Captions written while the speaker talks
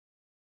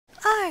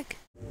Arg!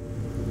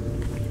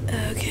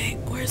 Okay,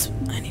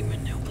 I need my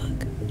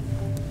notebook.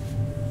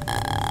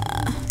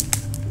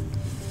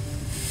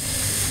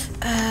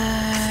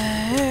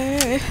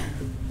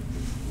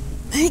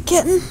 Hey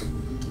kitten,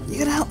 you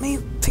gonna help me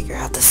figure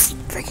out this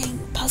freaking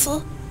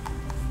puzzle?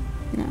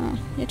 No,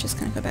 you're just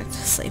gonna go back to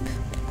sleep.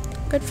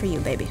 Good for you,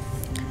 baby.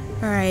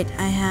 Alright,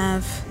 I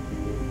have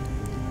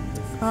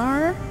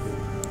R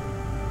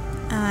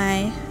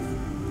I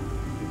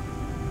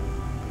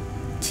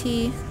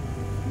T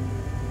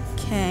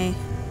K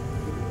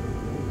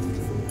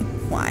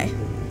Y.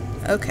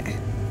 Okay.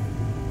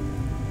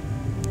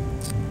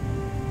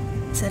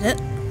 Is that it?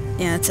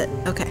 Yeah, that's it.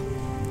 Okay.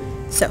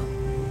 So,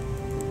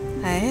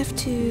 I have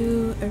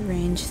to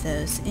arrange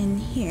those in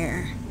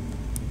here.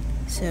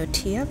 So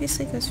T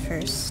obviously goes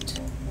first.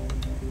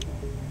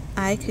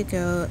 I could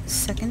go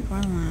second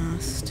or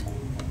last.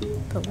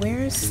 But where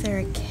is there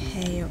a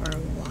K or a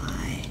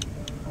Y?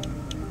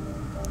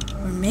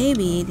 Or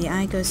maybe the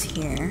I goes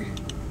here.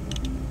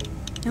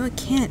 No, it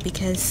can't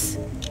because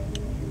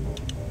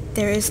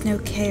there is no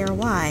K or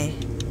Y.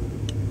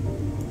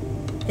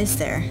 Is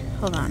there?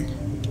 Hold on.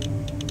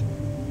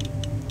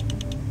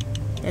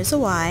 There's a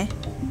Y.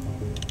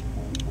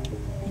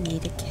 I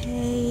need a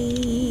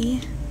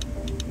K.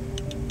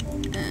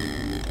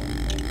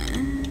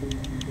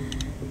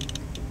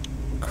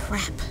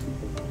 Crap.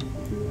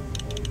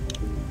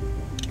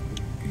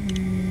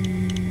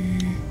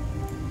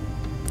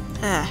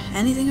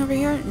 Anything over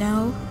here?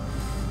 No.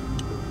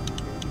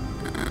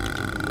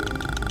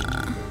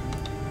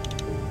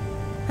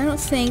 I don't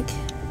think.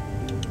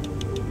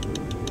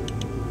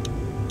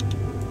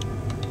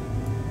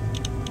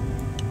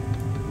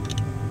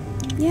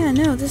 Yeah,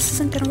 no, this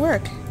isn't gonna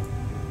work.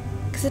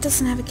 Because it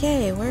doesn't have a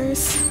K.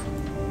 Where's...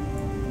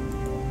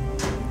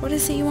 What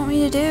is it you want me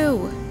to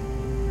do?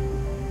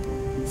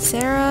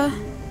 Sarah...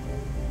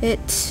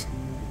 It...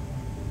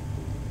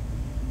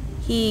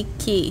 He...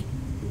 Key.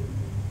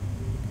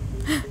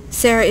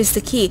 Sarah is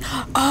the key.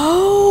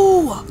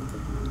 Oh!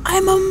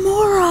 I'm a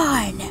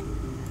moron!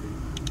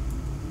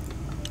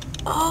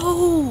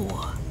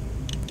 Oh!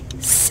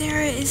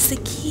 Sarah is the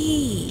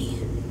key.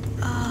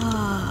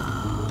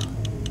 Oh.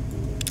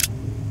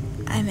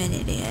 I'm an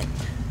idiot.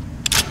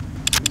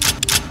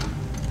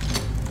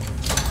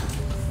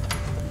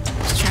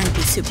 Just trying to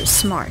be super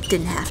smart.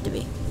 Didn't have to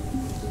be.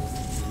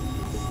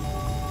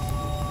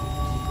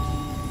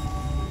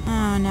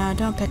 Oh no,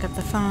 don't pick up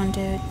the phone,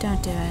 dude.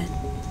 Don't do it.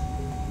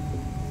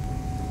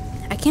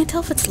 I can't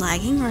tell if it's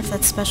lagging or if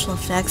that's special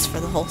effects for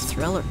the whole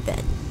thriller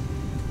bit.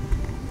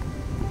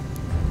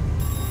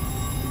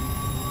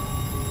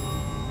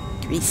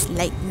 Grease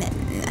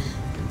lightning.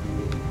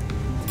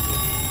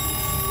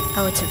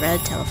 Oh, it's a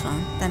red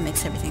telephone. That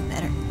makes everything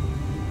better.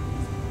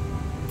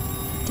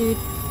 Dude.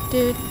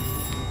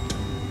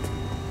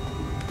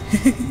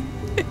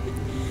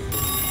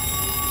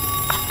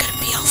 I'm gonna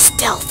be all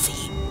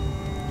stealthy.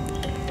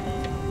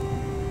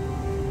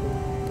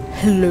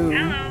 Hello.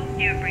 Hello,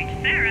 you have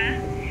reached Sarah.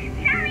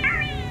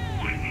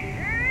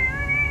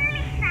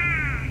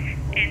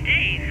 And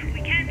Dave,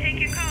 we can't take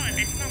your call at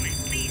this moment.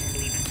 Please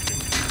leave us a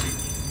message.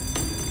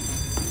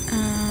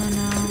 Oh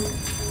no.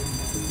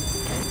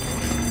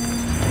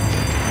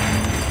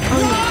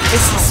 Oh,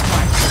 this is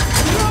smart.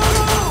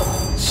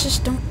 Shush,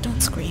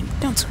 don't scream.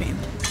 Don't scream.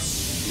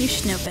 You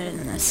should know better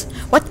than this.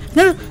 What?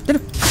 No.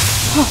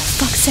 Oh,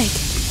 fuck's sake.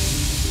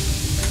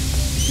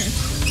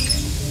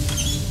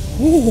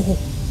 Ooh.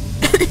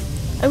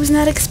 I was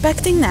not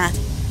expecting that.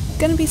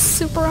 Gonna be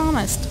super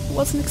honest.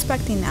 Wasn't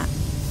expecting that.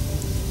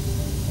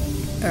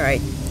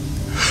 Alright.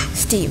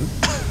 Steam.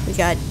 We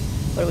got...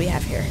 What do we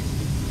have here?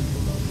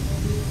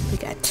 We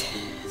got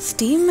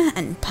Steam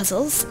and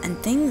puzzles and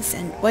things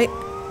and... Wait.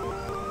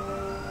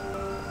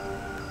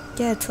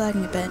 Yeah, it's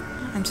lagging a bit.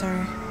 I'm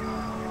sorry.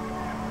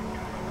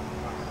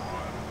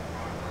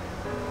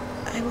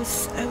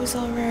 I was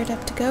all reared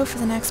up to go for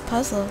the next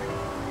puzzle.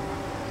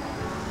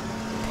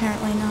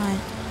 Apparently not.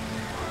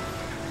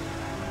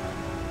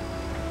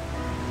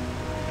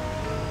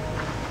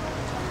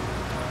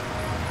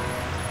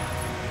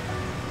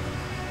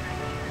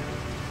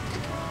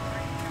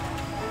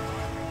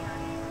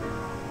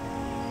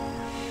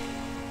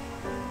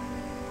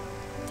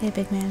 Hey,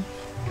 big man.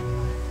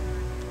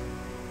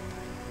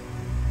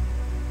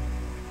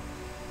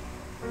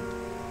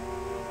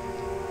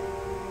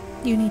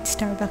 You need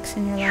Starbucks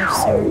in your life,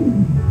 sir.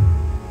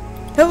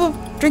 Oh,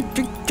 drink.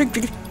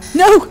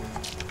 No!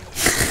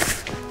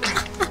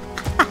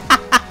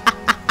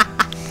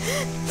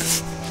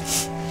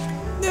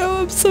 No,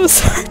 I'm so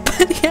sorry,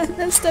 buddy. I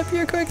messed up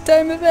your quick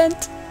time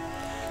event.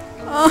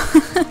 Oh.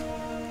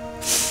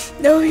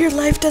 No, your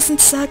life doesn't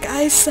suck.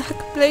 I suck.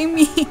 Blame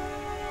me.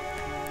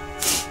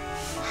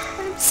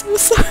 I'm so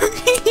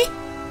sorry.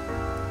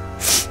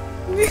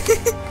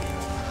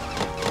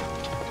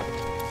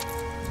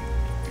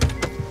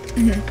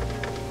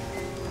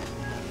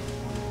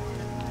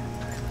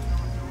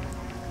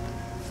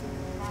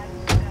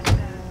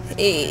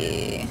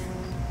 Hey.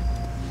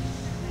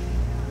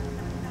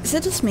 Is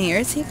it just me, or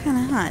is he kind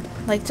of hot?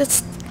 Like,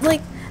 just,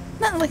 like,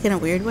 not like in a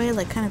weird way,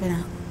 like kind of in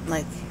a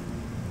like,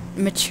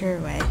 mature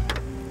way.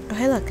 Oh,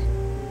 hey, look.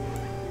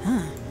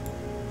 Huh.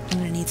 I'm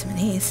gonna need some of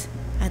these.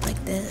 I'd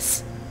like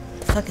this.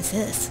 The fuck is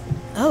this?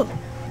 Oh.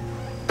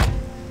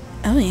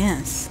 Oh,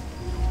 yes.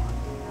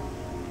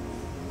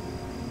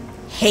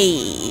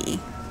 Hey.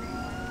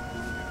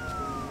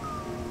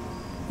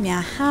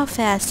 Now, how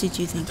fast did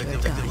you think you were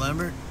Detective going?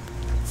 Lambert?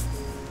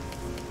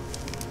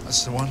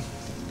 That's the one.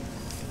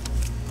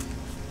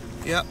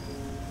 Yeah.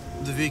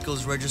 The vehicle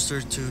is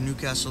registered to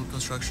Newcastle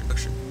Construction.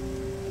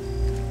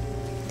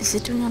 Is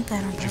it doing all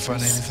that on Did you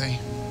find anything?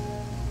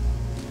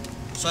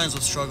 Signs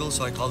of struggle,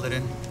 so I called it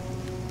in.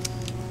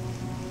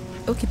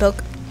 Okey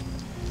poke.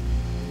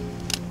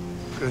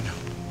 Good.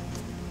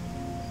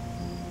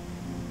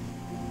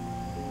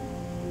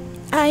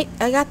 I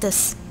got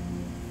this.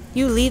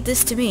 You leave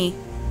this to me.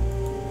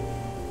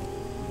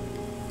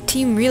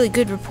 Team really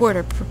good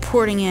reporter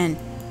reporting in.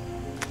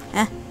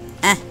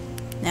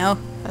 No?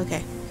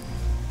 Okay.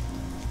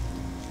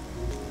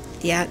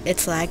 Yeah,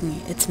 it's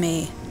lagging. It's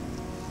me.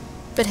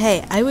 But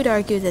hey, I would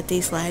argue that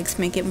these lags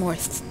make it more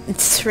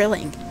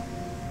thrilling.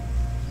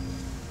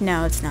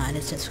 No, it's not.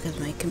 It's just because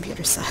my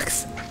computer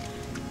sucks.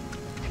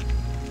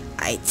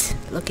 Aight,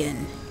 look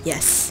in.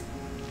 Yes.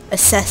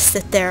 Assess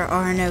that there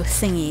are no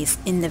thingies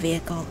in the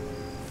vehicle.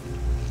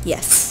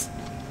 Yes.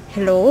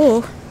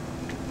 Hello?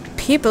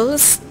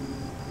 Peoples?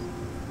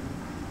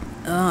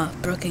 Oh,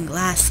 broken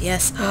glass,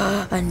 yes.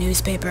 A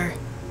newspaper.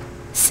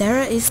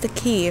 Sarah is the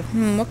key.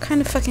 What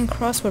kind of fucking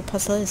crossword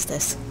puzzle is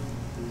this?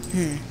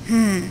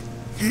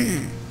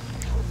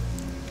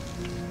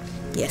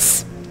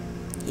 Yes.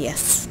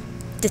 Yes.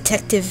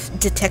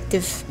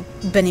 Detective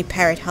Bunny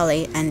Parrot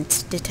Holly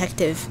and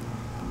Detective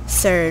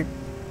Sir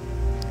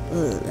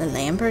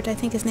Lambert, I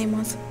think his name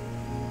was.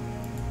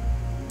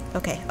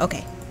 Okay.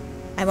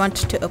 I want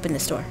to open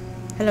this door.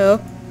 Hello?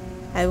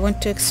 I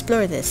want to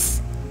explore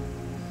this.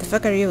 The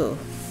fuck are you?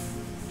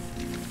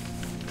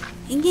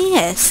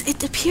 Yes,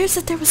 it appears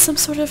that there was some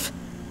sort of,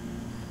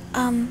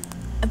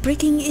 a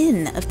breaking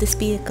in of this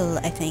vehicle,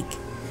 I think.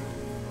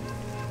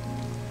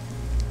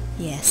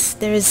 Yes,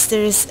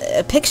 there's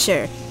a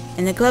picture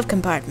in the glove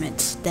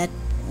compartment that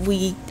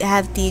we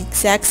have the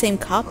exact same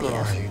copy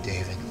Where of. are you,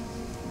 David?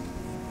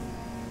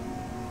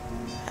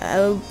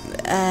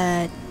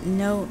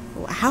 No.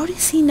 How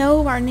does he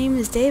know our name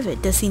is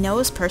David? Does he know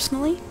us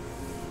personally?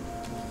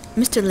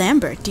 Mr.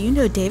 Lambert, do you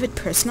know David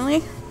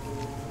personally?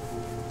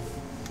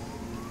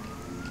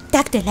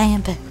 Dr.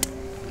 Lambert.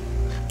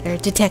 Or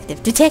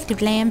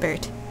Detective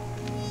Lambert.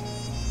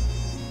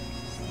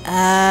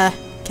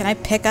 Can I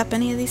pick up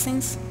any of these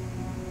things?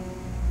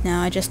 No,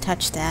 I just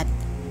touched that.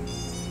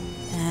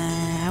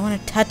 I want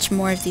to touch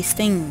more of these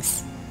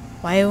things.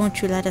 Why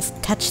won't you let us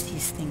touch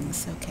these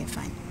things? Okay,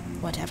 fine.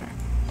 Whatever.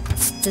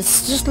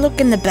 Let's just look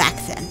in the back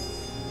then.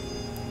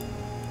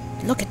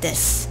 Look at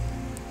this.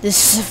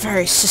 This is a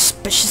very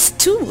suspicious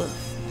tool.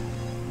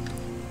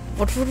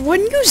 What would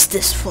one use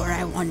this for,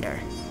 I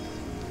wonder?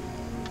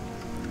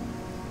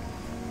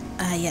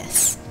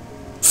 Yes.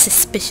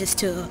 Suspicious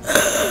tool.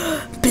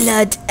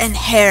 Blood and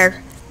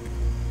hair.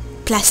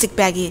 Plastic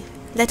baggie.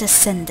 Let us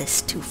send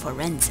this to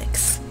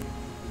forensics.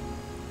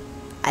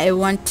 I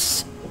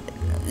want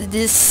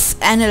this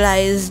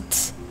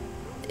analyzed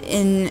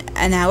in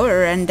an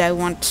hour, and I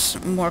want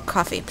more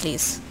coffee,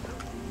 please.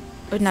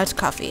 Not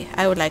coffee.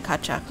 I would like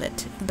hot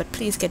chocolate, but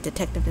please get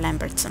Detective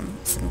Lambert some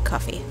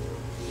coffee.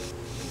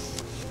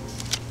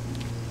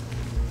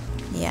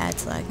 Yeah,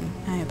 it's lagging.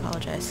 I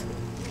apologize.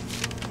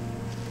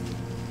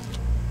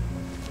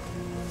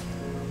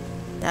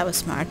 That was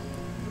smart.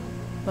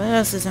 What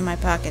else is in my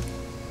pocket?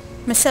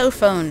 My cell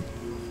phone.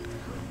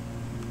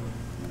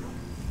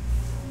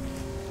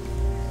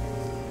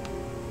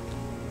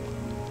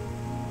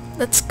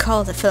 Let's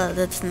call the fella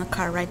that's in the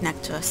car right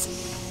next to us.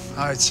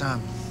 Alright,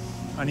 Sam.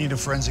 I need a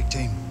forensic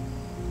team.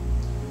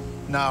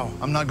 Now.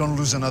 I'm not gonna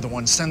lose another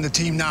one. Send the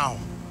team now.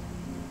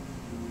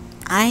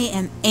 I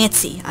am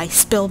antsy. I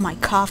spilled my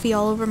coffee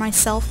all over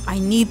myself. I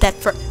need that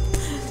for...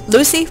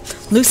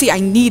 Lucy, I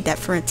need that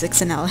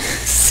forensics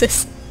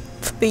analysis.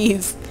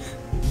 Please.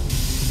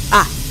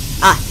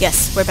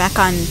 Yes. We're back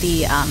on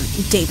the,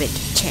 David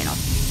channel.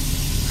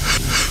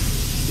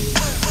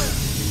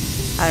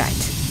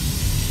 Alright.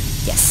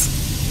 Yes.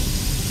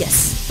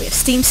 We have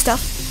Steam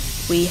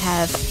stuff. We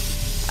have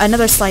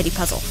another slidey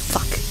puzzle.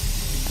 Fuck.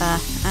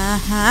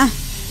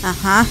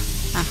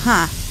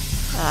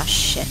 Oh,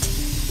 shit.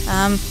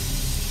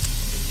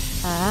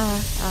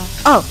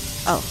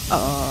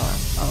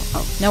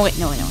 No, wait.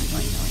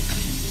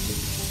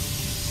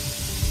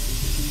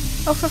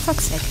 Oh, for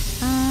fuck's sake.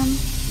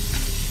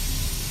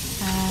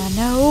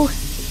 No.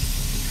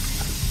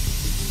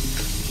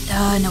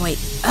 No, wait.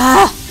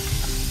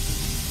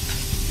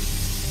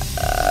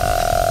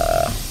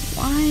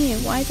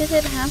 Why did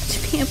it have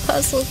to be a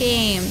puzzle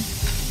game?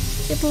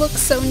 It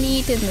looks so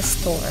neat in the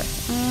store.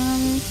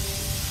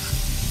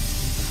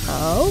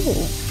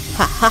 Oh.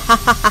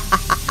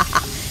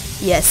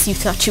 Yes, you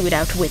thought you would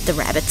outwit the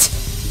rabbit.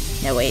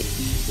 No, wait.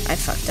 I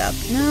fucked up.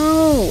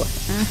 No.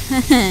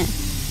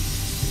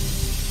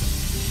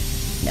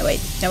 No, wait.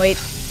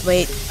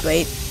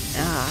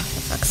 Ah,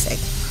 for fuck's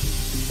sake.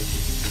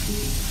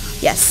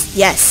 Yes,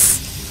 yes,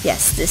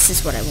 yes, this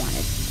is what I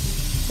wanted.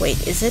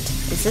 Wait, is it?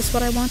 Is this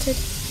what I wanted?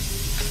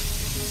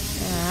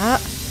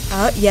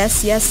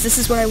 Yes, yes, this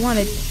is what I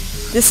wanted.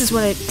 This is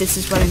what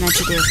I meant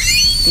to do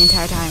the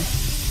entire time.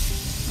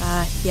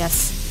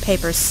 Yes,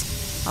 papers.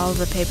 All of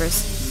the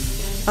papers.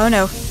 Oh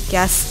no,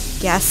 gas,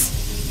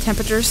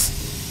 temperatures.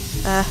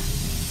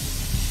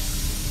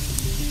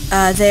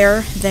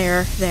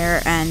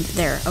 There, and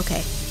there.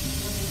 Okay.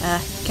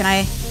 Can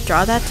I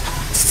draw that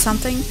to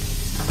something?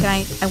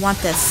 I want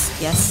this.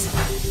 Yes.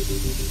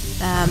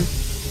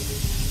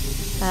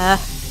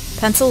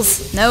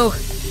 Pencils? No.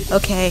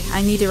 Okay,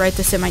 I need to write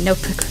this in my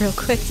notebook real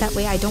quick, that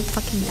way I don't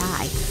fucking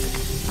die.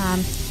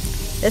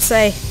 This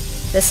way,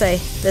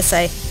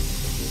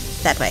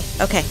 that way.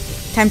 Okay,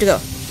 time to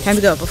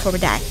go before we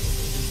die.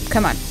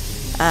 Come on.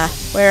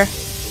 Where?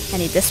 I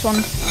need this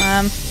one.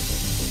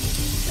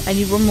 I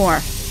need one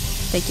more.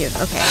 Thank you.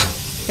 Okay,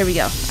 here we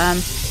go.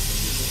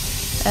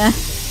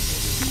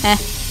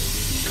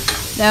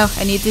 No,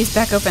 I need these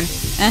back open.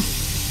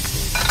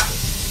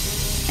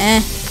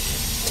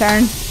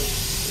 Turn.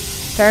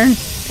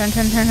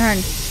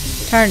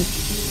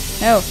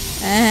 No.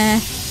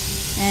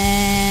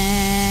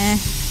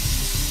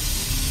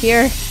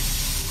 Here.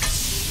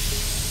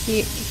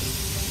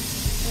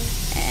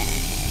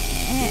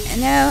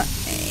 No.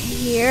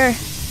 Here.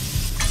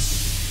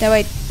 No,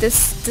 wait.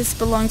 This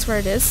belongs where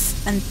it is,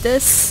 and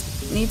this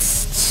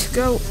needs to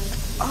go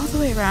all the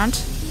way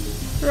around.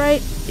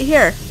 Right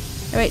here.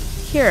 No, wait.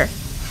 Here.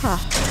 Huh.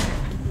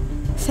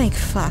 Thank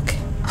fuck.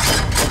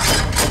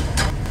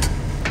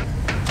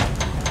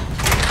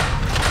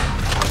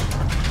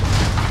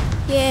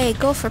 Yay,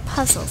 go for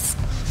puzzles.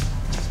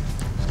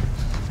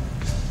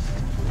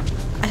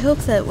 I hope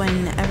that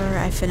whenever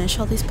I finish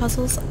all these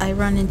puzzles, I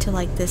run into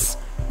like this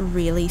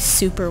really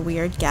super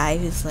weird guy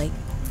who's like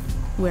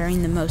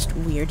wearing the most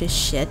weirdest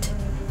shit.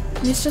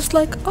 And he's just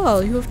like, oh,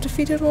 you have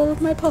defeated all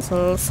of my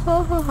puzzles.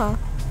 Ha ha ha.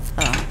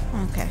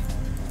 Oh, okay.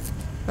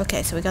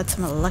 Okay, so we got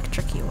some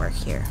electric-y work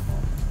here.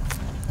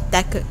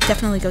 That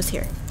definitely goes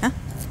here. Huh?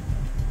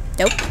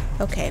 Nope.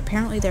 Okay,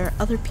 apparently there are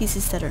other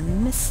pieces that are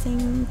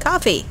missing.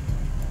 Coffee!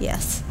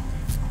 Yes.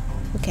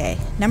 Okay,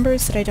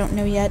 numbers that I don't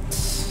know yet.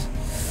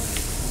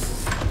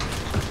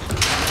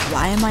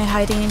 Why am I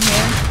hiding in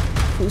here?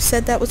 Who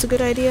said that was a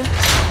good idea?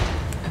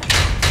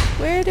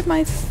 Where did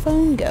my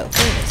phone go?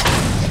 There it is.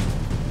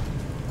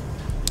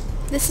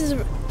 This is...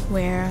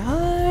 Where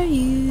are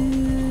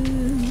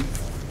you?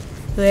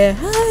 Where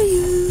are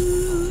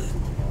you?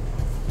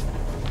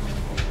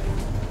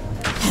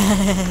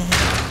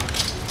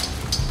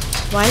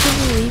 Why did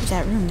we leave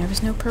that room? There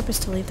was no purpose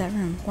to leave that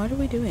room. What are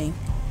we doing?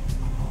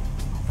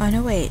 Oh,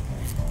 no, wait.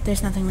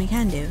 There's nothing we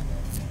can do.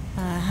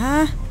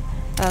 Uh-huh.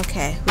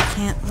 Okay, we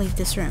can't leave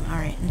this room.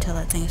 Alright, until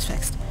that thing is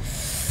fixed.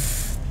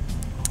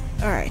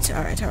 Alright. There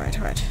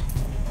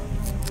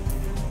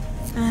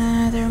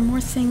are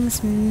more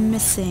things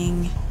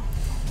missing.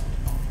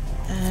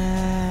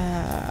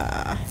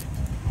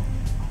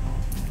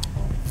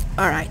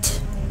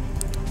 Alright.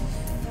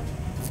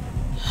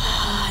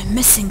 I'm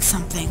missing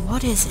something.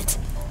 What is it?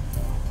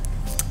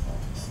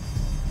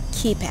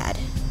 Keypad.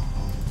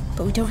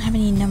 But we don't have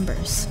any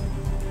numbers.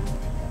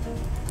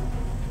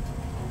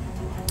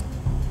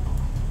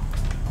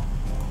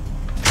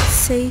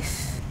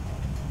 Safe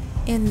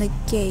in the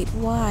gate.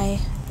 Why?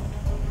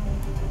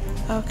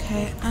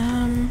 Okay,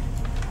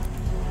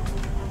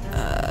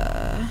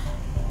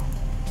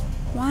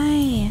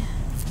 why?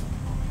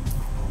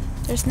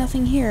 There's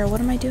nothing here. What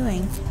am I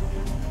doing?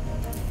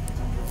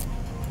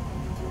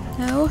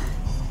 No?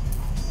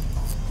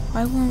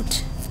 Why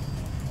won't...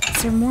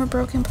 Is there more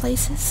broken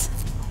places?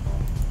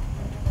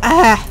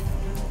 Ah!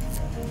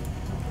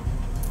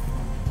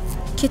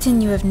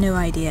 Kitten, you have no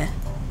idea.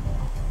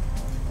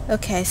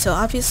 Okay, so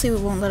obviously it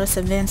won't let us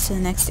advance to the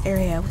next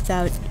area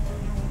without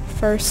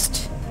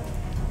first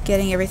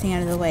getting everything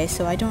out of the way,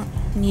 so I don't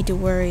need to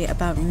worry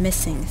about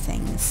missing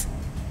things.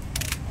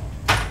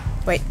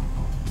 Wait.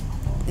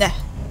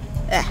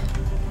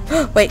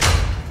 Wait.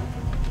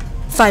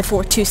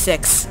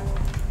 5426.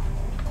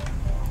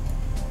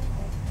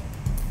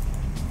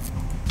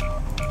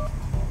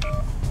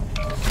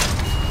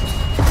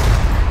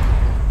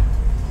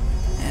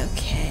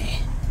 Okay.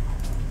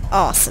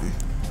 Awesome.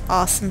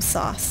 Awesome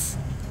sauce.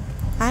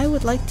 I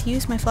would like to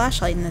use my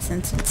flashlight in this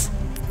instance.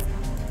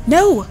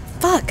 No!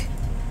 Fuck!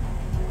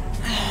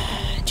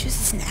 Choose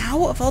this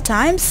now, of all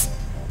times?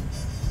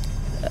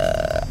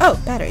 Oh,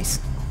 batteries.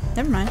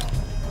 Never mind.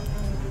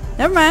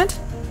 Never mind.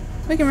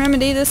 We can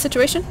remedy this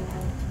situation.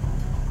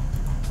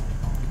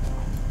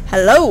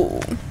 Hello!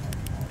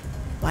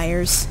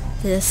 Wires.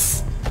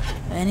 This.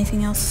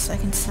 Anything else I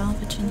can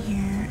salvage in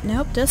here?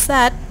 Nope, just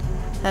that.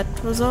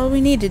 That was all we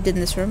needed in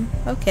this room.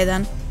 Okay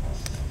then.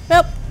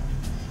 Well,